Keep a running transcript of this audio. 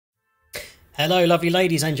Hello lovely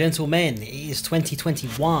ladies and gentlemen, it is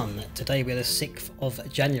 2021. Today we're the 6th of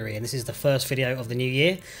January and this is the first video of the new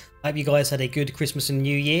year. I hope you guys had a good Christmas and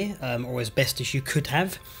New Year, or as best as you could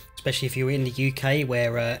have, especially if you were in the UK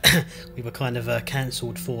where we were kind of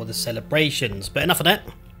cancelled for the celebrations. But enough of that.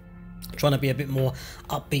 I'm trying to be a bit more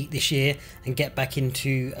upbeat this year and get back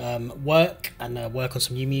into work and work on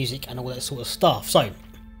some new music and all that sort of stuff. So,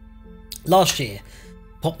 last year,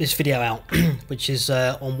 popped this video out which is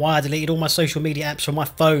on why I deleted all my social media apps from my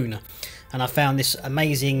phone, and I found this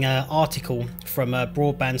amazing article from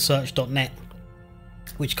broadbandsearch.net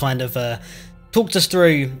which kind of talked us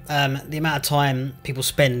through the amount of time people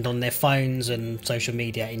spend on their phones and social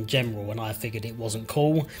media in general, and I figured it wasn't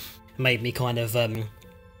cool. It made me kind of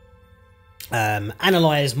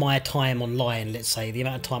analyse my time online, let's say, the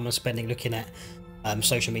amount of time I'm spending looking at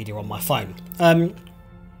social media on my phone.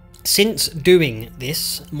 Since doing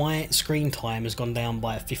this, my screen time has gone down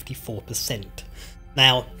by 54%.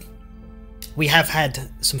 Now, we have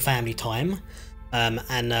had some family time,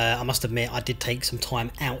 and I must admit I did take some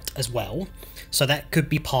time out as well, so that could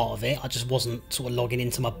be part of it. I just wasn't sort of logging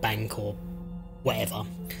into my bank or whatever.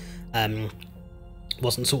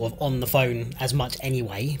 Wasn't sort of on the phone as much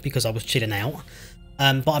anyway because I was chilling out.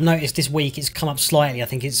 But I've noticed this week it's come up slightly. I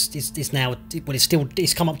think it's now, well,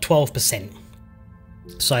 it's come up 12%.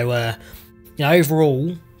 So, you know,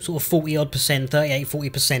 overall, sort of 40 odd percent, 38,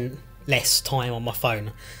 40% less time on my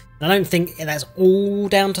phone. And I don't think that's all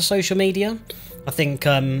down to social media. I think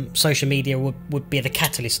social media would be the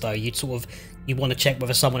catalyst though. You'd sort of, you want to check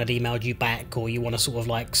whether someone had emailed you back, or you want to sort of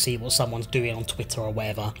like see what someone's doing on Twitter or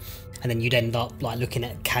whatever. And then you'd end up like looking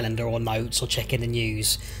at calendar or notes or checking the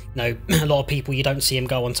news. You know, a lot of people, you don't see them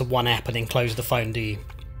go onto one app and then close the phone, do you?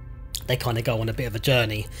 They kind of go on a bit of a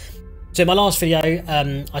journey. So in my last video,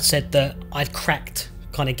 I said that I'd cracked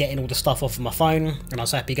kind of getting all the stuff off of my phone, and I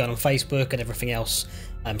was happy going on Facebook and everything else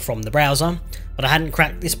from the browser, but I hadn't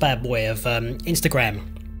cracked this bad boy of Instagram,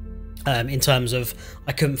 in terms of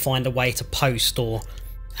I couldn't find a way to post or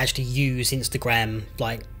actually use Instagram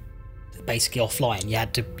like basically offline. You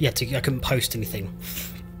had to, I couldn't post anything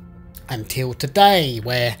until today,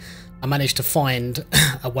 where I managed to find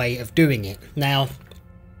a way of doing it. Now,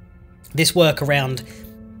 this workaround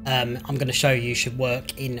I'm going to show you should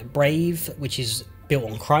work in Brave, which is built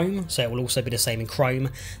on Chrome, so it will also be the same in Chrome,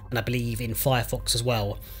 and I believe in Firefox as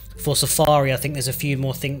well. For Safari, I think there's a few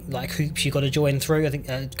more like hoops you got to join through. I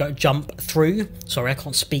think jump through. Sorry, I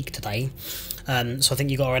can't speak today. So I think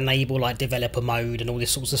you got to enable like developer mode and all this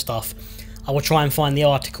sorts of stuff. I will try and find the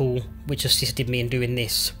article which assisted me in doing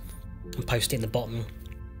this and post it in the bottom.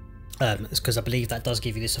 It's because I believe that does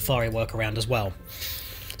give you the Safari workaround as well.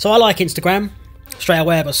 So I like Instagram. Straight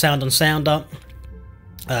away, I've got Sound on Sounder.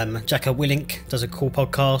 Jacko Willink does a cool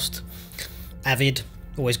podcast. Avid,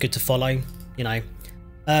 always good to follow, you know.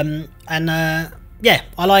 Yeah,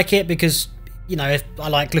 I like it because, you know, I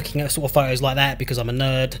like looking at sort of photos like that because I'm a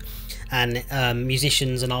nerd. And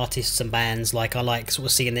musicians and artists and bands, like I like sort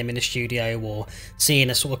of seeing them in the studio or seeing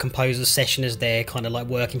a sort of composer's session as they're kind of like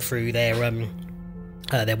working through their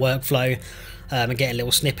workflow, and getting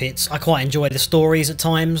little snippets. I quite enjoy the stories at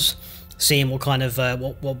times. Seeing what kind of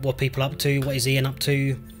what people are up to, what is Ian up to,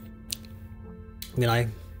 you know.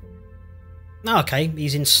 Oh, okay,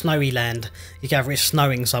 he's in snowy land. You gather it's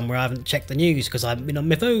snowing somewhere. I haven't checked the news because I haven't been on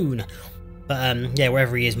my phone. But yeah,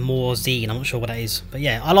 wherever he is, Moorzine, I'm not sure what that is. But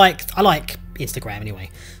yeah, I like Instagram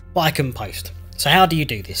anyway. But I can post. So how do you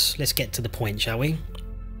do this? Let's get to the point, shall we? You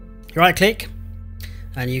right click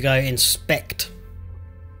and you go inspect,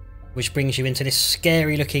 which brings you into this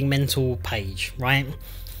scary looking mental page, right?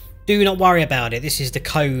 Do not worry about it. This is the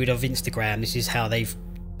code of Instagram. This is how they've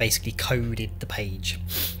basically coded the page.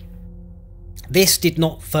 This did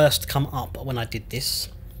not first come up when I did this,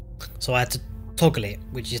 so I had to toggle it,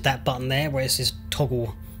 which is that button there where it says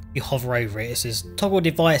toggle. You hover over it, it says toggle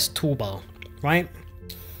device toolbar, right?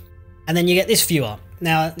 And then you get this view up.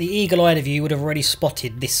 Now, the eagle-eyed of you would have already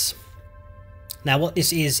spotted this. Now, what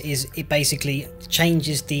this is it basically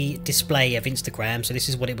changes the display of Instagram. So this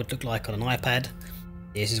is what it would look like on an iPad.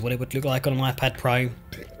 This is what it would look like on an iPad Pro.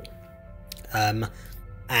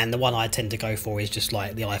 And the one I tend to go for is just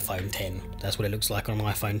like the iPhone 10. That's what it looks like on an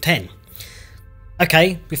iPhone 10.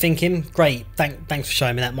 Okay, you're thinking, great, thanks for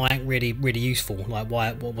showing me that, Mike. Really, really useful. Like,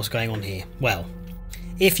 what's going on here? Well,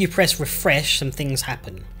 if you press refresh, some things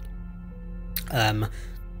happen.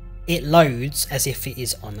 It loads as if it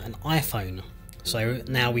is on an iPhone. So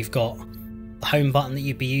now we've got the home button that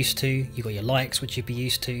you'd be used to. You've got your likes, which you'd be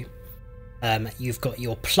used to. You've got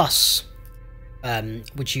your plus,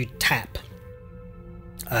 which you tap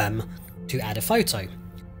to add a photo.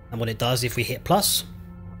 And what it does, if we hit plus,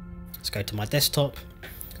 Let's go to my desktop.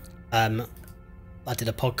 I did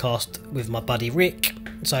a podcast with my buddy Rick,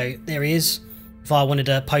 so there he is. If I wanted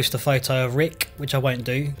to post a photo of Rick, which I won't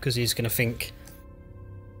do because he's going to think,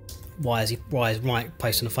 why is Mike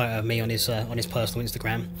posting a photo of me on his personal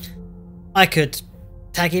Instagram? I could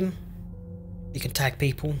tag him. You can tag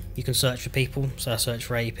people. You can search for people. So I search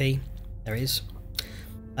for AEP. There he is.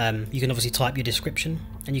 You can obviously type your description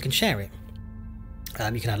and you can share it.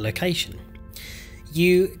 You can add a location.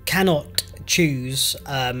 You cannot choose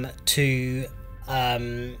to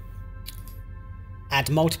add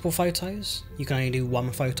multiple photos. You can only do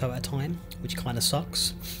one photo at a time, which kind of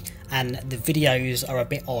sucks. And the videos are a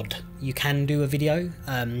bit odd. You can do a video,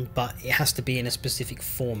 but it has to be in a specific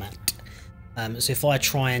format. So if I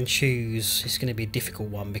try and choose, it's going to be a difficult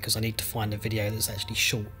one because I need to find a video that's actually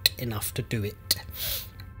short enough to do it.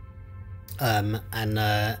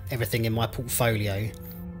 Everything in my portfolio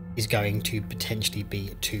is going to potentially be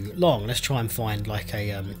too long. Let's try and find like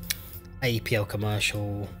a AEPL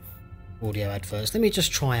commercial, audio adverts. Let me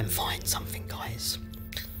just try and find something, guys.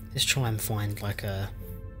 Let's try and find like a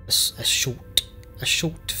short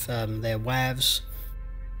their WAVs.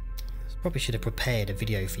 Probably should have prepared a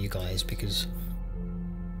video for you guys because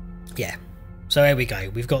yeah. So there we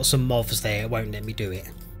go. We've got some mobs there. It won't let me do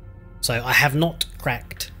it. So I have not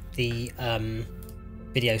cracked the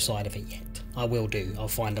video side of it yet. I will do. I'll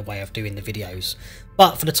find a way of doing the videos.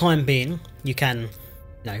 But for the time being, you can,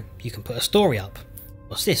 you can put a story up.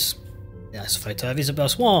 What's this? That's a photo of Isabel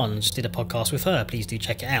Swan. Just did a podcast with her. Please do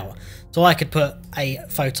check it out. So I could put a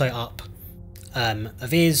photo up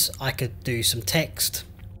of Iz. I could do some text.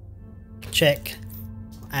 Check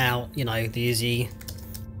out, the Izzy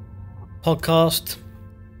podcast.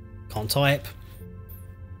 Can't type.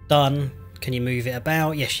 Done. Can you move it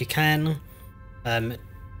about? Yes, you can.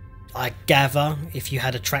 I gather if you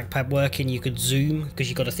had a trackpad working, you could zoom because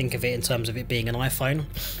you've got to think of it in terms of it being an iPhone.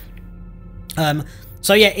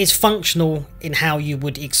 So yeah, it's functional in how you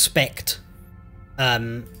would expect,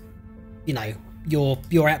 your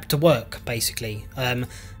app to work basically.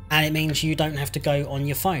 And it means you don't have to go on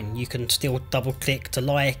your phone. You can still double click to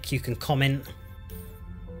like, you can comment.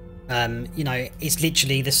 It's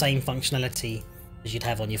literally the same functionality as you'd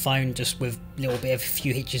have on your phone, just with a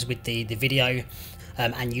few hitches with the video.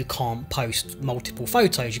 And you can't post multiple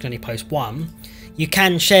photos, you can only post one. You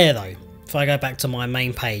can share though. If I go back to my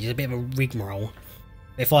main page, it's a bit of a rigmarole.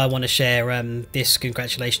 If I want to share this,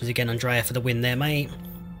 congratulations again Andrea for the win there mate,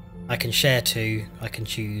 I can share to, I can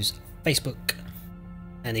choose Facebook,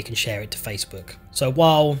 and you can share it to Facebook. So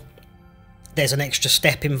while there's an extra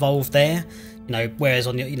step involved there, whereas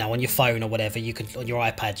on your on your phone or whatever, you can, on your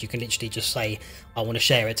iPad, you can literally just say I want to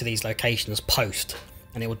share it to these locations, post,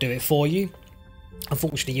 and it will do it for you.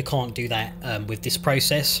 Unfortunately, you can't do that with this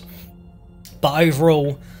process. But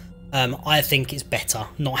overall, I think it's better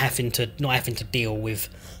not having to deal with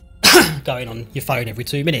going on your phone every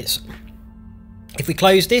 2 minutes. If we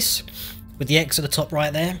close this with the X at the top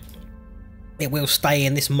right there, it will stay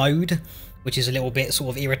in this mode, which is a little bit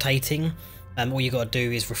sort of irritating. All you got to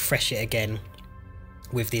do is refresh it again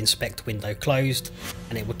with the inspect window closed,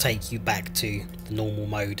 and it will take you back to the normal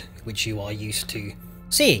mode which you are used to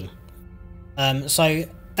seeing. So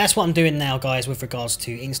that's what I'm doing now, guys, with regards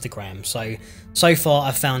to Instagram. So far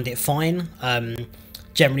I've found it fine.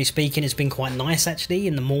 Generally speaking, it's been quite nice actually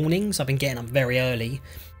in the mornings. I've been getting up very early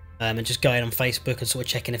and just going on Facebook and sort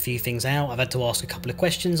of checking a few things out. I've had to ask a couple of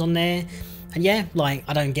questions on there, and yeah, like,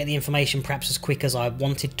 I don't get the information perhaps as quick as I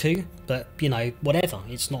wanted to, but whatever,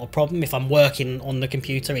 it's not a problem. If I'm working on the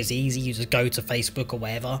computer, it's easy. You just go to Facebook or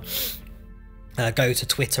whatever, go to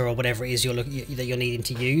Twitter or whatever it is that you're needing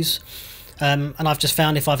to use. And I've just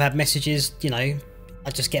found if I've had messages, I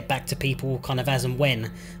just get back to people kind of as and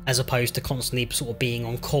when, as opposed to constantly sort of being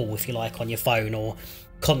on call, if you like, on your phone, or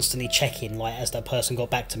constantly checking, like, as that person got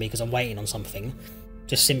back to me because I'm waiting on something.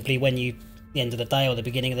 Just simply when the end of the day or the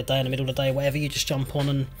beginning of the day, in the middle of the day, whatever, you just jump on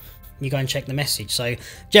and you go and check the message. So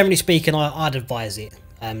generally speaking, I'd advise it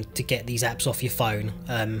to get these apps off your phone.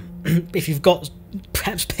 If you've got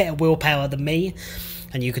perhaps better willpower than me,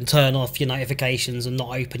 and you can turn off your notifications and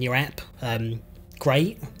not open your app,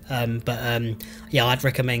 great. Yeah, I'd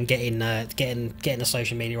recommend getting the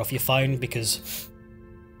social media off your phone, because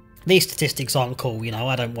these statistics aren't cool.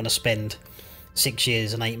 I don't want to spend 6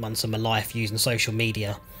 years and 8 months of my life using social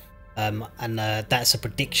media, and that's a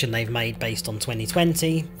prediction they've made based on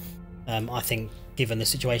 2020. I think given the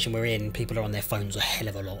situation we're in, people are on their phones a hell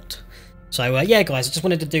of a lot. So yeah, guys, I just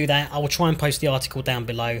wanted to do that. I will try and post the article down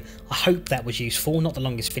below. I hope that was useful. Not the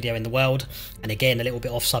longest video in the world, and again, a little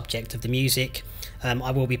bit off subject of the music.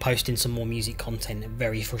 I will be posting some more music content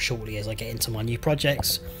very shortly as I get into my new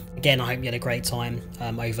projects. Again, I hope you had a great time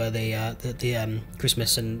over the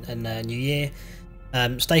Christmas and New Year.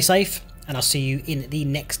 Stay safe, and I'll see you in the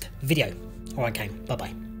next video. Alright, gang, bye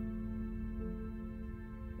bye.